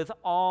with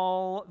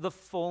all the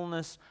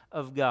fullness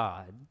of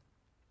God.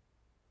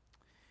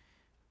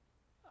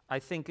 I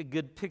think a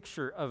good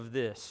picture of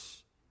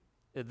this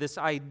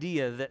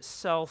idea that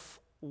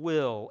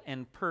self-will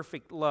and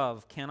perfect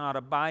love cannot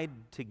abide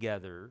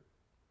together.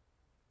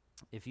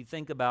 If you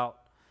think about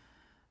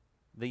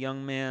the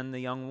young man, the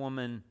young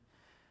woman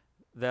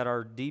that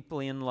are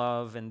deeply in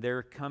love and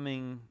they're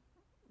coming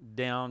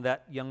down,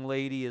 that young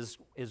lady is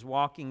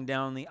walking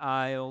down the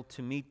aisle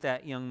to meet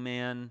that young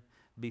man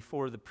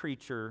before the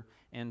preacher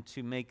and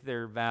to make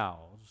their vows.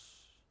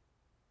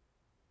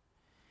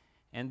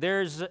 And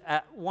there's,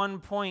 at one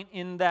point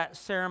in that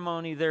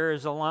ceremony, there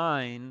is a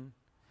line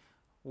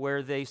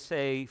where they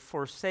say,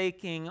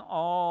 forsaking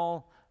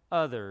all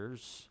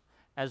others,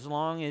 as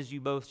long as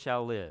you both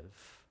shall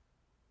live.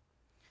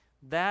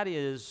 That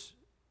is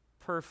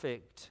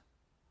perfect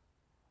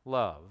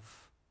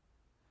love.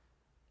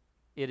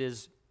 It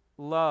is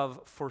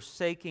love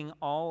forsaking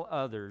all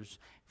others,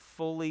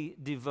 fully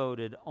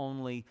devoted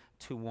only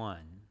to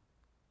one.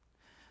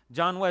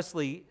 John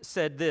Wesley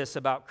said this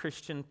about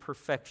Christian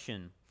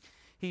perfection.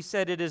 He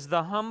said, it is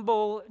the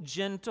humble,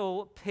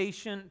 gentle,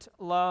 patient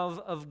love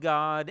of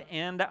God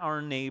and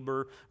our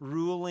neighbor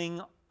ruling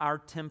our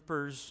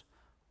tempers,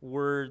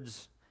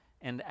 words,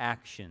 and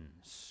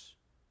actions.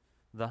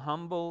 The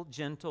humble,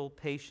 gentle,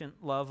 patient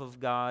love of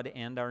God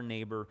and our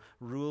neighbor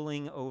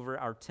ruling over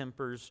our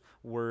tempers,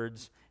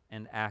 words,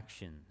 and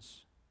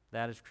actions.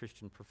 That is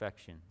Christian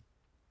perfection.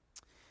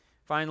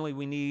 Finally,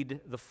 we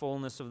need the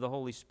fullness of the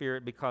Holy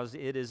Spirit because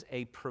it is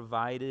a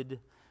provided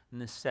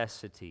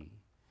necessity.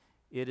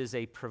 It is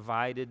a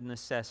provided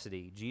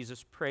necessity.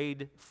 Jesus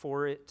prayed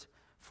for it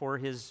for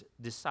His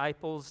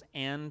disciples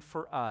and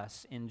for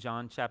us in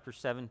John chapter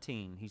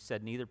 17. He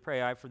said, neither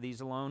pray I for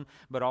these alone,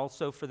 but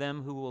also for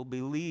them who will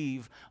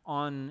believe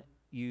on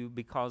you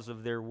because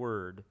of their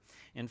word.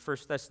 In 1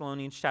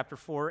 Thessalonians chapter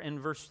 4 and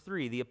verse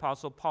 3, the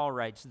Apostle Paul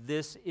writes,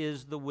 this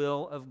is the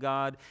will of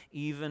God,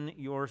 even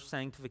your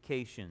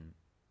sanctification.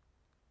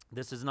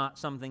 This is not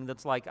something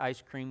that's like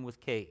ice cream with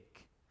cake.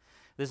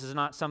 This is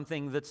not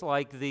something that's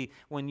like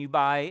when you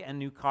buy a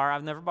new car.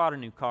 I've never bought a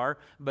new car,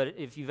 but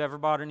if you've ever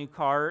bought a new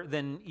car,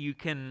 then you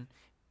can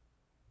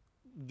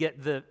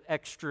get the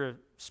extra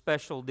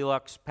special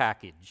deluxe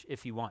package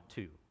if you want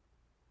to.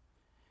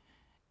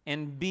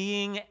 And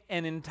being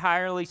an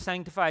entirely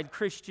sanctified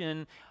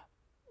Christian,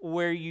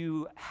 where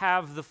you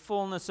have the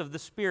fullness of the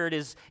Spirit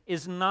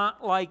is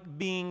not like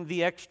being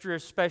the extra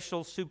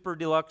special super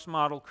deluxe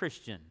model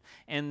Christian.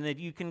 And that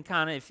you can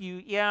kind of,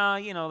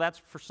 that's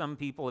for some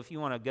people. If you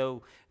want to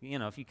go,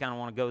 if you kind of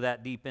want to go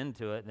that deep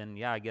into it,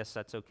 then I guess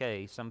that's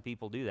okay. Some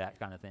people do that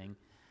kind of thing.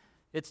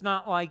 It's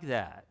not like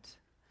that.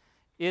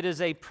 It is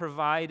a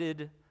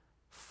provided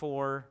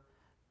for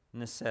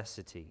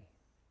necessity.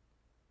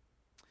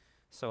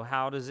 So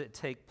how does it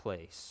take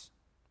place?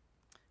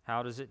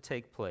 How does it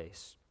take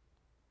place?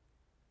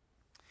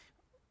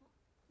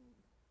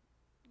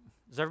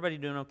 Is everybody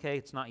doing okay?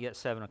 It's not yet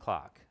 7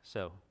 o'clock,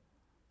 so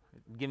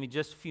give me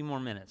just a few more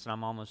minutes and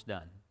I'm almost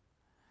done.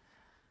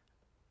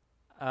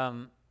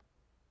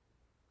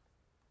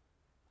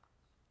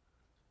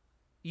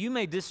 You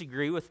may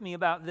disagree with me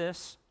about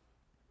this,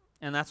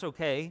 and that's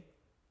okay,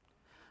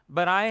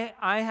 but I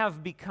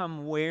have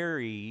become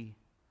wary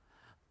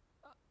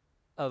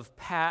of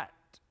pat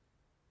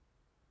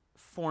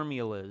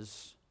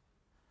formulas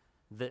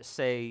that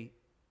say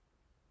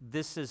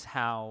this is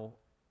how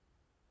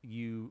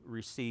you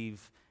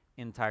receive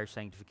entire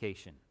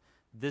sanctification.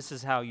 This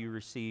is how you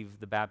receive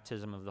the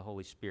baptism of the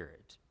Holy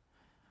Spirit.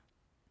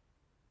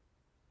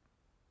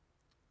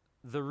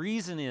 The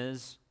reason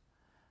is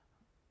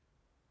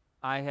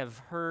I have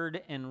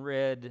heard and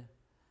read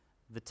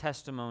the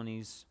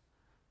testimonies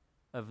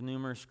of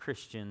numerous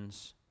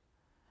Christians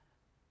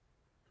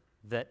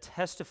that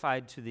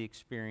testified to the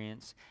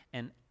experience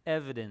and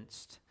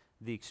evidenced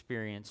the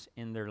experience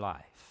in their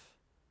life.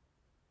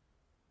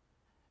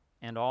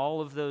 And all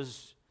of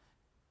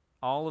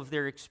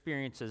their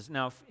experiences.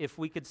 Now, if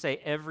we could say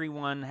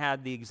everyone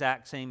had the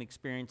exact same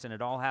experience and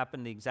it all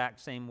happened the exact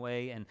same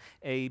way, and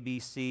A, B,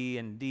 C,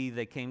 and D,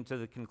 they came to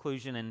the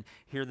conclusion and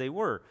here they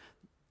were,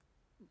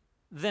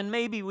 then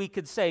maybe we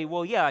could say,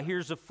 well,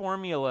 here's a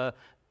formula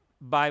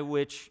by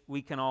which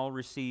we can all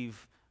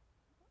receive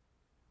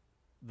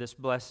this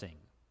blessing.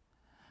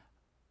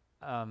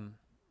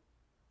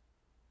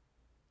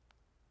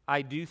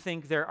 I do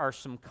think there are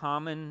some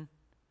common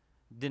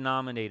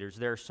denominators.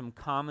 There are some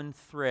common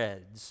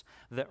threads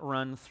that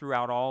run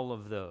throughout all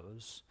of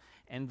those.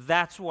 And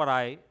that's what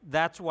I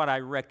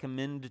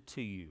recommend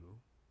to you.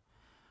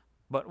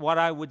 But what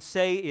I would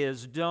say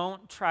is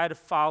don't try to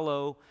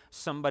follow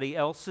somebody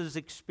else's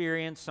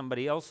experience,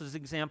 somebody else's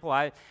example.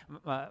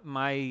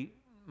 My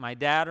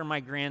dad or my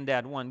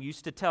granddad, one,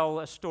 used to tell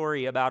a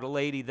story about a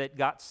lady that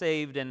got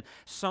saved, and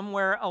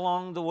somewhere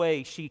along the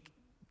way she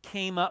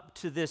came up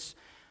to this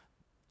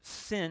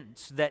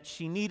sense that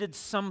she needed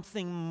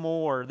something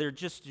more. There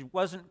just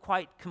wasn't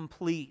quite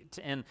complete.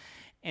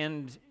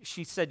 And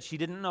she said she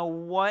didn't know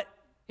what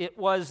it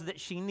was that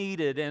she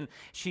needed, and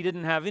she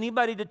didn't have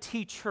anybody to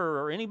teach her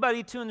or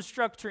anybody to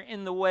instruct her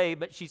in the way,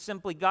 but she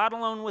simply got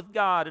alone with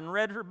God and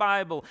read her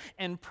Bible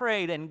and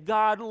prayed, and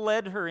God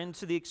led her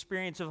into the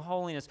experience of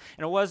holiness.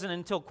 And it wasn't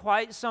until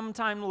quite some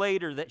time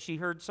later that she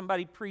heard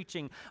somebody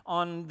preaching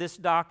on this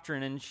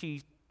doctrine, and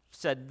she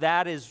said,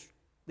 that is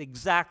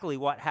exactly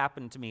what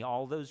happened to me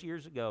all those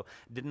years ago.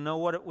 Didn't know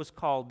what it was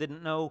called,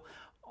 didn't know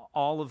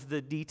all of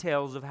the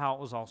details of how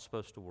it was all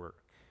supposed to work.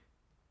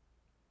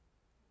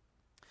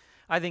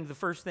 I think the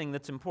first thing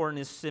that's important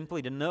is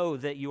simply to know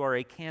that you are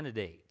a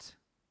candidate.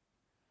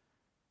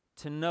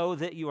 To know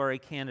that you are a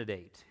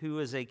candidate. Who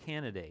is a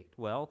candidate?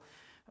 Well,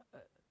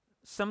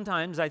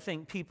 sometimes I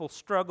think people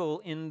struggle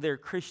in their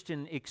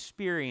Christian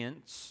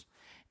experience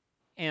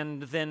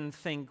and then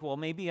think, well,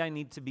 maybe I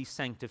need to be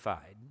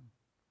sanctified.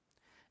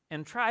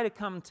 And try to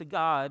come to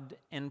God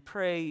and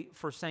pray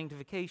for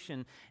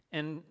sanctification.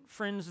 And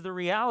friends, the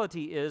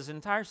reality is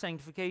entire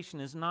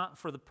sanctification is not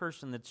for the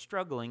person that's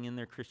struggling in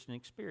their Christian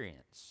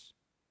experience.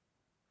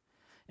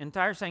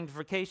 Entire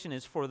sanctification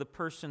is for the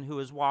person who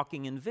is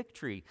walking in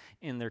victory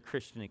in their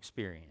Christian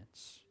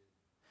experience.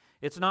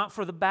 It's not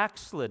for the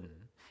backslidden.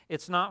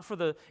 Now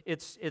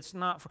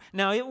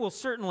it will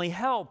certainly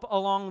help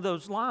along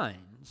those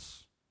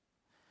lines.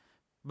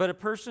 But a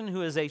person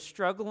who is a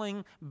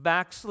struggling,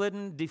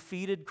 backslidden,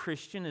 defeated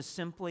Christian is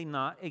simply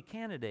not a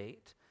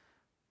candidate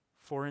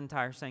for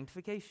entire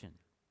sanctification.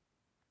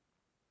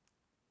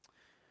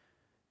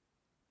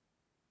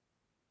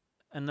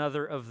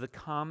 Another of the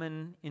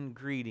common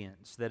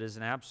ingredients that is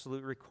an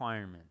absolute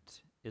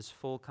requirement is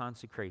full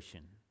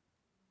consecration.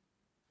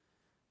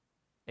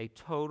 A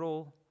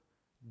total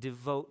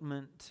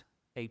devotement,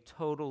 a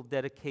total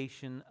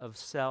dedication of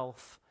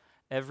self.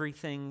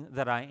 Everything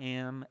that I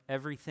am,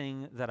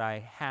 everything that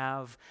I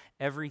have,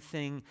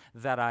 everything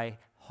that I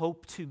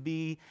hope to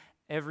be,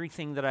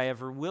 everything that I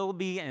ever will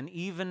be, and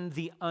even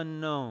the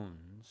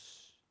unknowns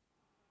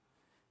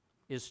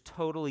is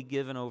totally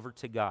given over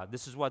to God.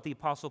 This is what the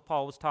Apostle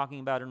Paul was talking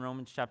about in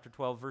Romans chapter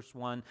 12, verse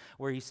 1,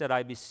 where he said,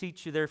 I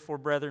beseech you therefore,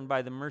 brethren,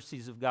 by the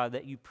mercies of God,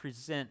 that you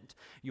present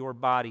your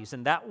bodies.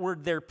 And that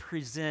word there,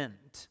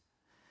 present,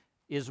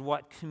 is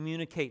what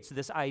communicates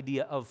this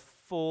idea of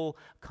full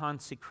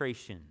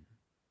consecration.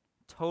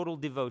 Total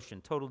devotion,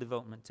 total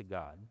devotement to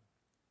God.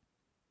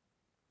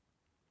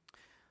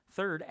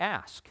 Third,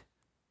 ask.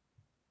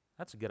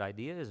 That's a good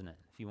idea, isn't it?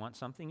 If you want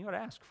something, you ought to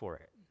ask for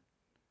it.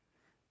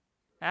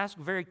 Ask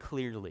very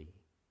clearly.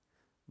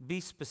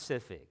 Be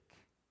specific.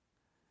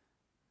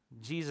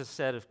 Jesus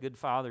said, if good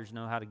fathers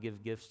know how to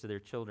give gifts to their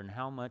children,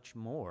 how much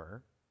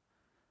more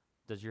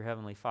does your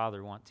Heavenly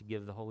Father want to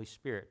give the Holy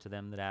Spirit to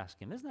them that ask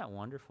Him? Isn't that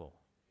wonderful?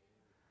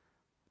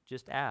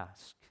 Just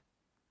ask.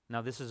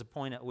 Now, this is a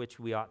point at which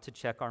we ought to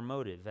check our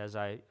motive, as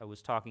I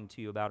was talking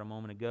to you about a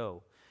moment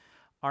ago.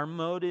 Our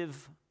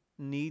motive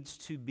needs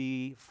to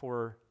be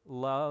for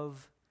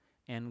love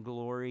and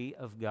glory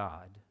of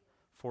God.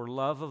 For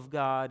love of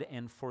God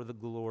and for the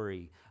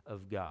glory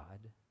of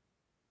God.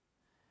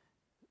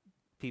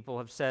 People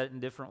have said it in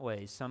different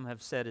ways. Some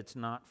have said it's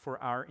not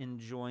for our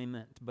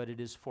enjoyment, but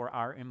it is for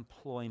our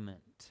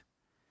employment.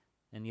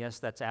 And yes,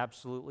 that's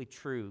absolutely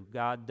true.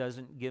 God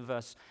doesn't give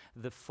us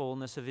the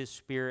fullness of His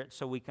Spirit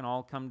so we can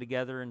all come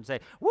together and say,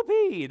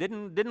 whoopee,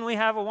 didn't we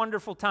have a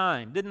wonderful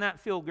time? Didn't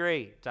that feel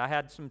great? I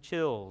had some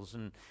chills,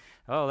 and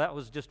oh, that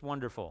was just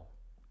wonderful.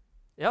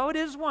 Oh, it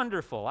is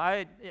wonderful.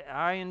 I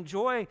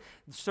enjoy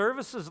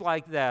services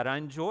like that. I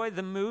enjoy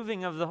the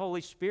moving of the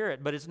Holy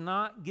Spirit, but it's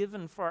not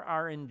given for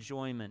our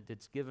enjoyment.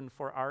 It's given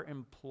for our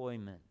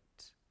employment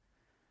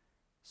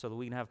so that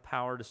we can have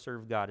power to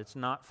serve God. It's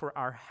not for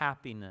our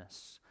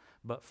happiness,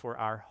 but for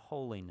our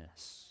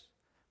holiness,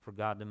 for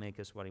God to make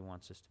us what He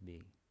wants us to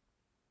be.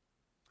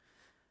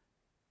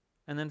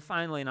 And then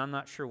finally, and I'm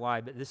not sure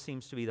why, but this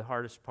seems to be the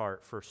hardest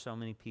part for so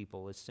many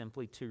people, is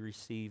simply to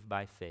receive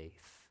by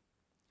faith.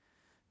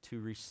 To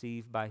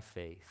receive by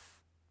faith.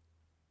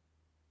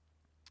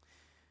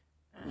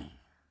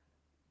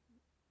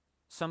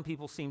 Some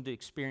people seem to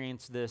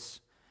experience this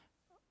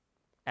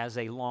as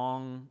a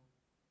long,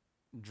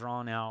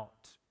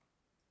 drawn-out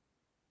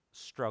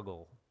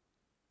struggle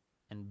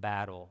and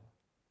battle.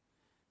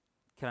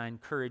 Can I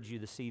encourage you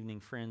this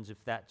evening, friends,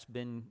 if that's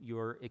been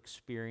your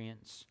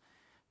experience,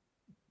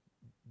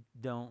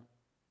 don't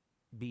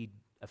be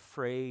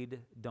afraid,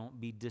 don't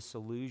be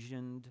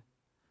disillusioned,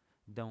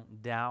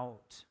 don't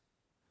doubt,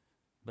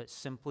 but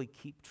simply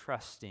keep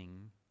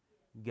trusting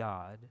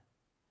God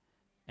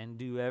and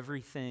do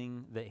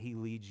everything that He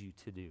leads you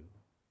to do.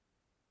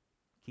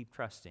 Keep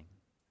trusting.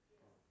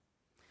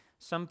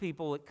 Some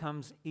people, it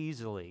comes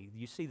easily.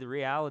 You see, the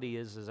reality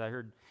is, as I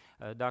heard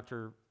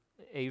Dr.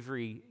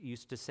 Avery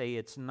used to say,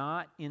 it's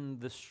not in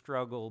the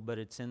struggle, but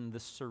it's in the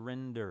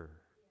surrender.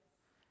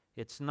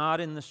 It's not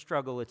in the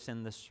struggle, it's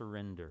in the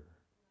surrender.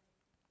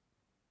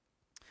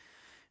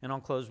 And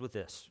I'll close with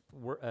this.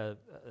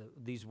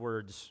 These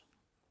words,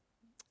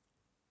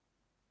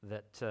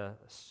 that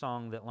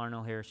song that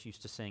Larnell Harris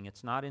used to sing.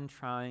 It's not in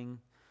trying,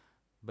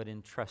 but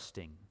in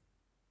trusting.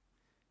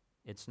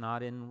 It's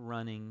not in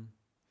running,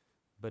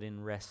 but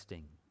in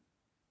resting.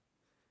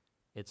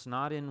 It's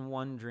not in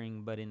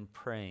wondering, but in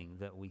praying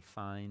that we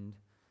find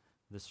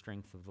the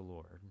strength of the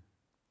Lord.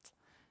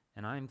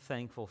 And I'm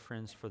thankful,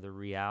 friends, for the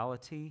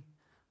reality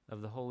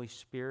of the Holy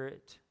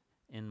Spirit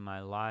in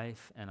my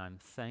life, and I'm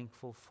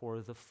thankful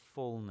for the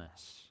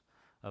fullness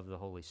of the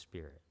Holy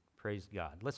Spirit. Praise God. Let's